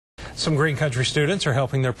Some Green Country students are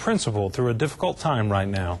helping their principal through a difficult time right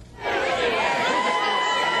now.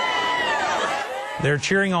 They're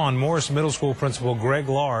cheering on Morris Middle School principal Greg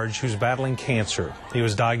Large, who's battling cancer. He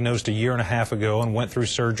was diagnosed a year and a half ago and went through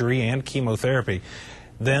surgery and chemotherapy.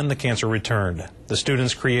 Then the cancer returned. The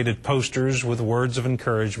students created posters with words of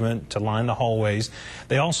encouragement to line the hallways.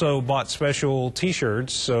 They also bought special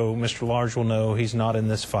T-shirts so Mr. Large will know he's not in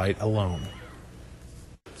this fight alone.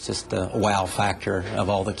 It's just the wow factor of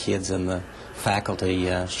all the kids and the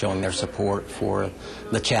faculty showing their support for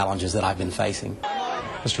the challenges that I've been facing.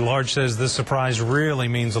 Mr. Large says this surprise really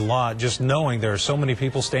means a lot, just knowing there are so many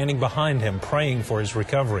people standing behind him praying for his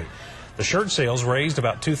recovery. The shirt sales raised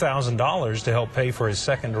about $2,000 to help pay for his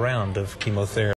second round of chemotherapy.